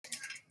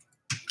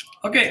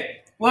Okay,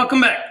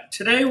 welcome back.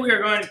 Today we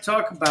are going to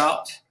talk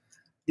about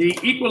the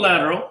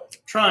equilateral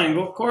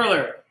triangle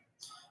corollary.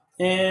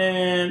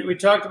 And we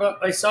talked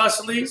about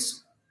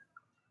isosceles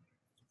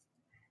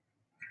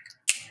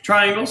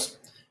triangles.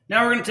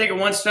 Now we're going to take it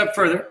one step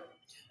further.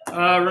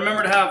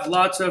 Remember to have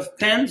lots of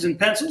pens and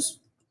pencils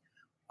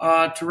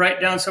to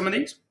write down some of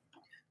these.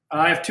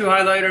 I have two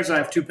highlighters, I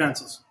have two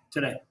pencils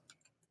today.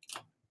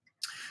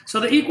 So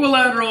the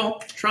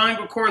equilateral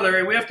triangle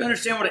corollary, we have to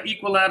understand what an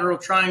equilateral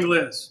triangle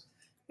is.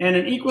 And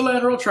an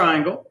equilateral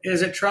triangle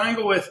is a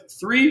triangle with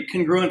three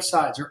congruent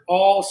sides, or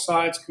all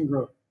sides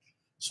congruent.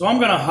 So I'm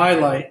going to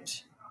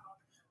highlight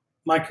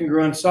my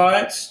congruent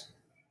sides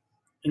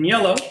in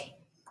yellow,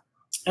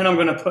 and I'm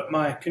going to put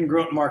my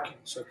congruent marking.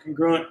 So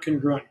congruent,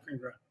 congruent,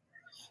 congruent.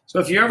 So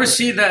if you ever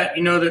see that,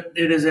 you know that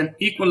it is an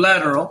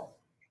equilateral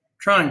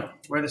triangle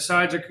where the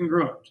sides are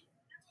congruent.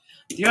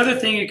 The other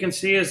thing you can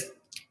see is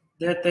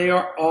that they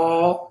are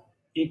all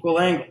equal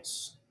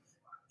angles.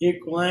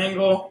 Equal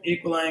angle,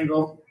 equal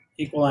angle,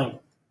 equal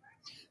angle.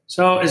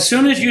 So as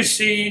soon as you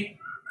see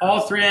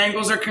all three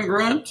angles are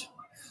congruent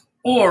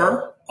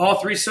or all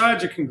three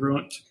sides are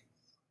congruent,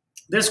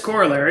 this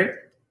corollary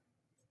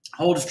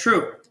holds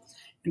true.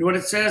 And what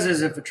it says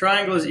is if a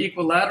triangle is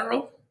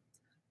equilateral,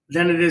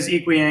 then it is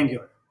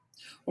equiangular.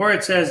 Or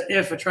it says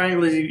if a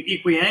triangle is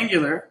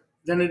equiangular,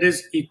 then it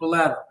is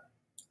equilateral.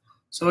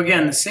 So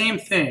again, the same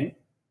thing.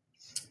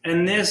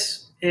 And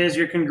this is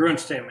your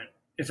congruent statement.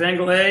 If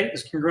angle A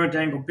is congruent to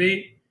angle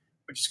B,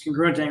 which is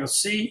congruent to angle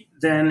C,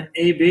 then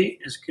AB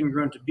is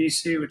congruent to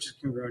BC, which is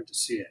congruent to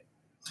CA.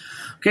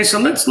 Okay, so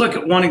let's look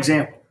at one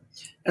example.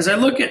 As I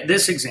look at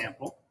this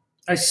example,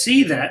 I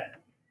see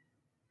that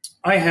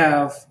I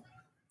have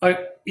an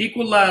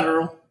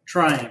equilateral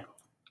triangle,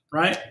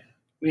 right?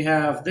 We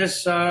have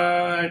this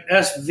side,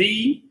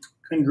 SV,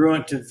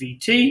 congruent to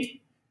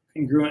VT,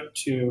 congruent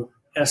to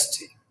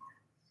ST.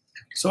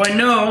 So I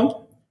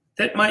know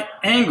that my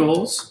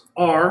angles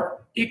are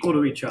equal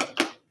to each other.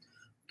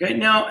 Okay,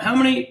 now how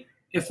many,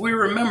 if we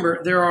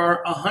remember, there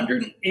are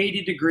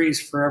 180 degrees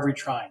for every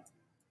triangle.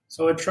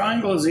 So a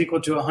triangle is equal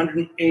to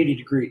 180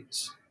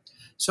 degrees.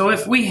 So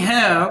if we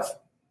have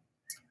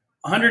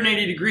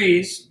 180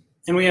 degrees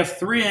and we have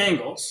three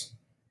angles,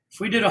 if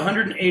we did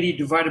 180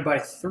 divided by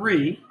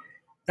 3,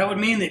 that would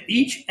mean that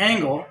each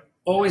angle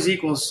always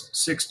equals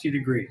 60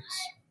 degrees.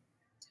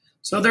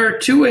 So there are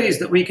two ways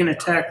that we can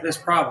attack this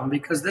problem,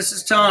 because this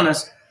is telling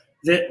us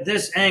that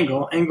this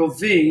angle, angle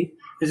V,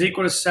 is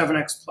equal to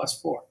 7x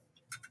plus 4.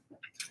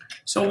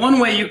 So one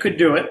way you could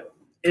do it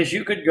is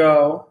you could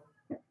go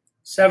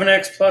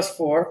 7x plus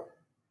 4,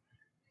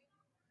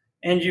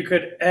 and you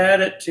could add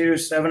it to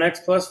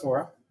 7x plus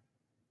 4,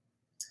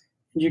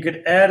 and you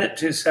could add it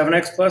to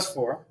 7x plus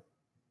 4,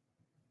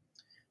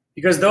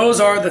 because those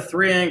are the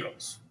three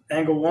angles,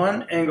 angle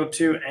 1, angle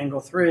 2,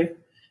 angle 3,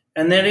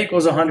 and that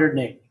equals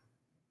 180.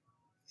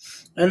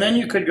 And then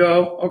you could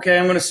go, okay,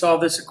 I'm going to solve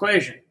this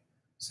equation.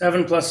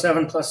 7 plus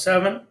 7 plus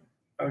 7,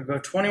 I would go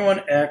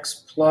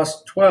 21x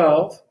plus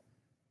 12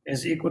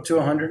 is equal to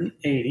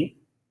 180.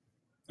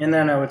 And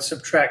then I would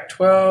subtract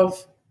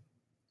 12,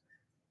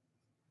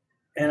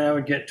 and I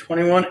would get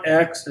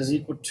 21x is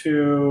equal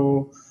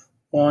to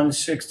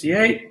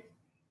 168.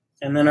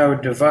 And then I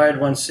would divide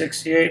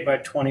 168 by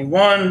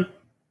 21,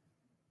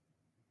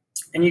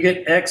 and you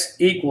get x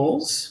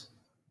equals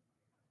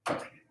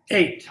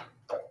 8.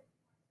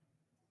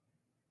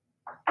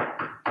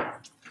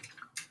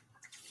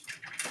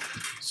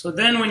 So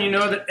then when you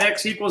know that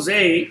x equals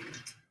 8,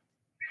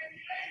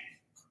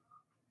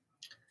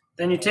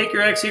 then you take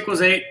your x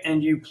equals 8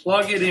 and you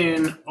plug it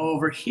in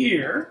over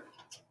here,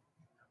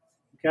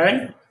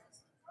 okay?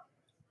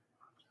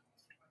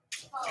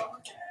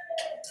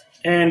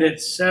 And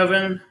it's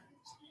 7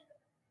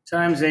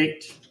 times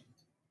 8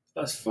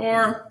 plus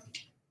 4,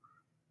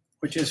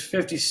 which is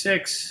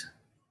 56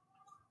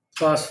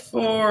 plus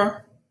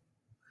 4,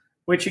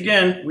 which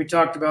again, we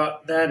talked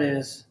about, that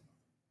is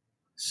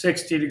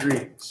 60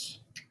 degrees.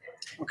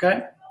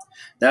 Okay?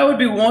 That would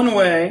be one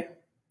way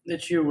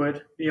that you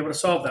would be able to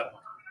solve that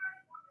one.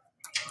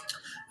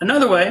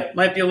 Another way,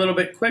 might be a little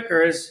bit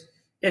quicker, is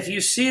if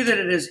you see that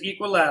it is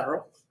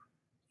equilateral,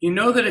 you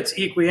know that it's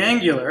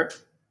equiangular,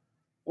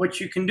 what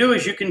you can do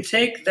is you can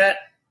take that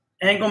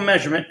angle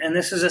measurement, and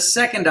this is a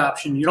second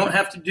option. You don't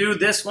have to do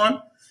this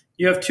one.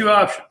 You have two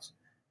options.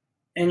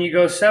 And you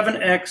go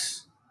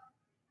 7x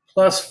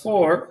plus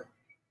 4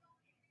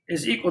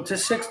 is equal to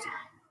 60.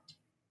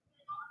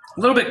 A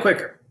little bit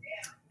quicker.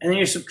 And then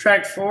you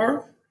subtract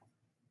 4,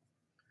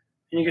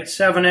 and you get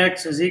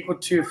 7x is equal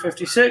to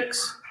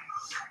 56.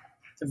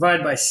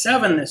 Divide by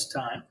 7 this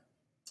time,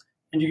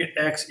 and you get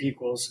x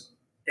equals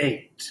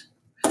 8.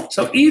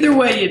 So either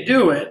way you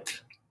do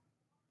it,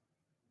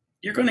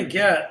 you're going to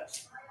get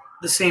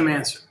the same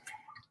answer.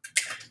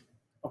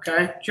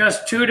 Okay?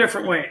 Just two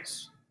different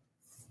ways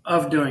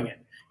of doing it.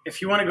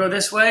 If you want to go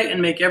this way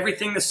and make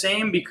everything the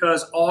same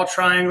because all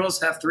triangles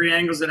have three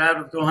angles that add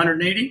up to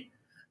 180,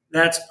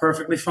 that's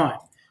perfectly fine.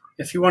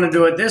 If you want to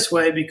do it this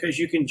way, because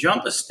you can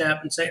jump a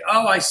step and say,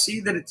 oh, I see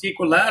that it's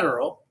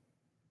equilateral,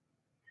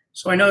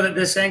 So I know that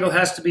this angle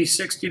has to be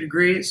 60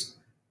 degrees.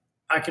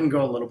 I can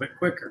go a little bit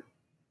quicker.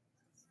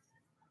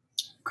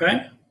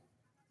 Okay?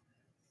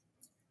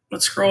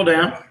 Let's scroll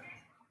down.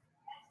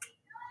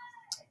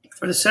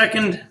 For the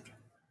second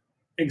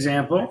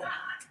example,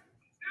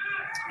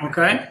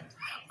 okay,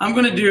 I'm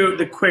going to do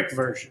the quick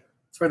version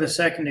for the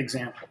second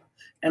example.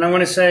 And I'm going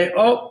to say,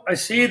 oh, I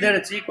see that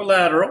it's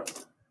equilateral.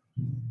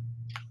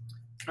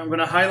 I'm going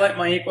to highlight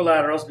my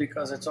equilaterals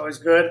because it's always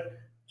good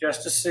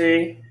just to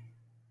see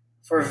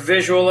for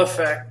visual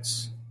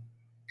effects.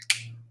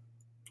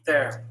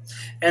 There.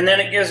 And then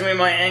it gives me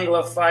my angle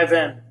of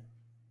 5n.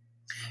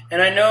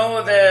 And I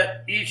know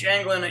that each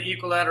angle in an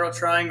equilateral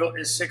triangle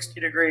is 60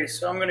 degrees.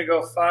 So I'm going to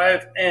go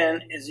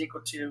 5n is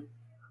equal to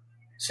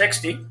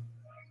 60.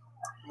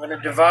 I'm going to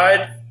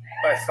divide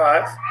by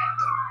 5.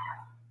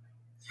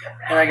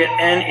 And I get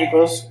n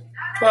equals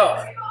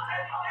 12.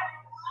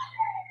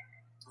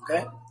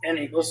 Okay? N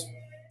equals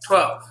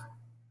 12.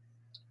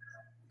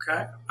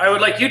 Okay? I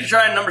would like you to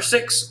try number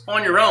 6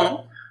 on your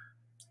own.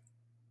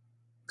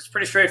 It's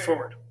pretty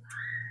straightforward.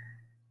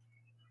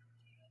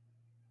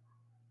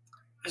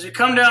 As we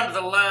come down to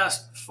the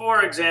last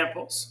 4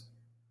 examples,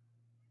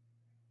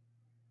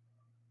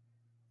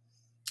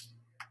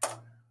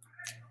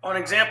 on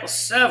example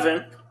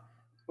 7,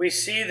 we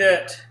see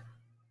that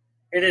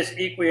it is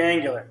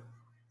equiangular.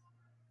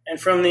 And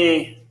from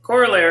the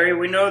corollary,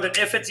 we know that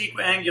if it's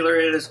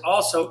equiangular, it is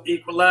also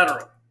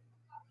equilateral.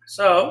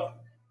 So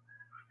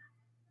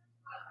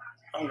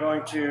I'm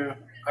going to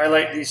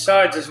highlight these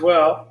sides as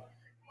well.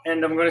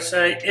 And I'm going to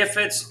say if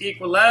it's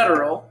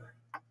equilateral,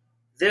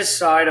 this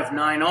side of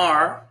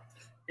 9r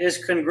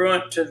is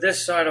congruent to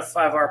this side of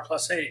 5r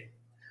plus 8.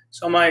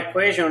 So my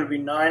equation would be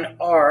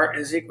 9r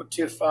is equal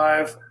to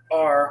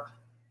 5r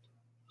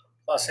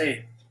plus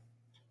 8.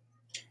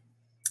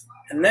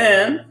 And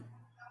then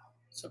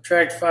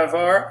subtract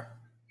 5r,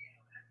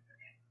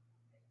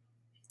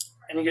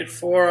 and you get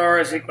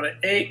 4r is equal to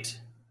 8.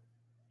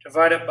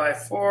 Divide it by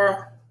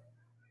 4,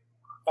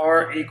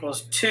 r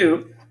equals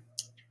 2.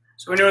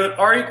 So we know that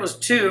r equals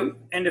 2,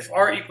 and if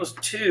r equals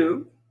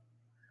 2,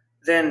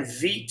 then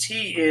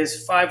Vt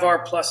is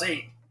 5r plus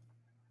 8.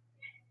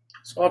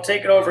 So I'll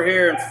take it over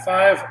here, and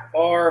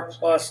 5r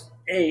plus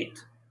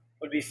 8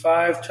 would be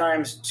 5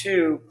 times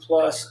 2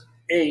 plus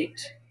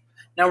 8.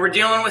 Now we're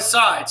dealing with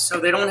sides, so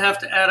they don't have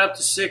to add up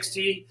to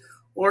 60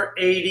 or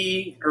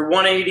 80 or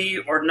 180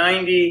 or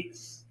 90.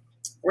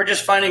 We're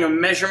just finding a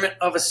measurement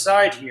of a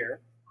side here.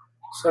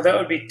 So that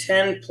would be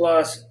 10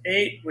 plus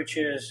 8, which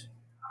is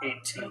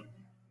 18.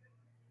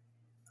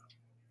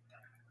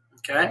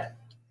 Okay?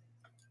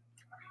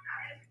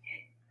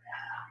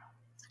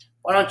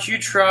 Why don't you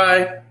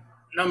try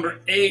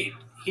number 8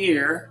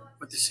 here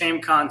with the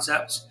same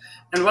concepts,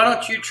 and why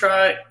don't you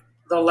try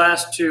the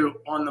last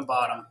 2 on the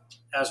bottom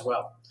as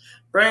well.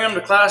 Bring them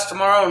to class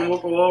tomorrow and we'll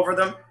go over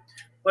them.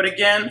 But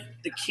again,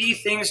 the key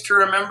things to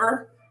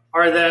remember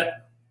are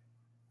that,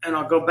 and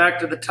I'll go back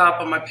to the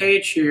top of my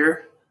page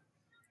here,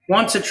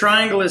 once a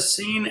triangle is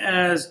seen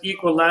as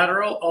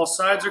equilateral, all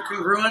sides are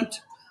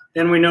congruent,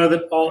 then we know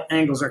that all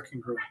angles are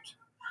congruent.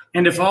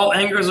 And if all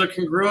angles are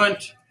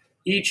congruent,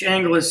 each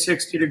angle is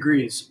 60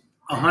 degrees,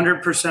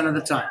 100% of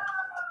the time.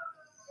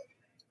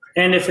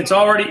 And if it's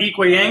already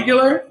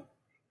equiangular,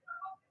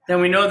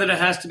 then we know that it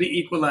has to be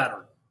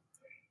equilateral.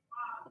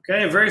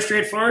 Okay, very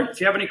straightforward.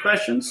 If you have any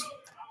questions,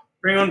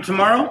 bring them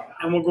tomorrow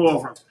and we'll go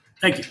over them.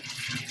 Thank you.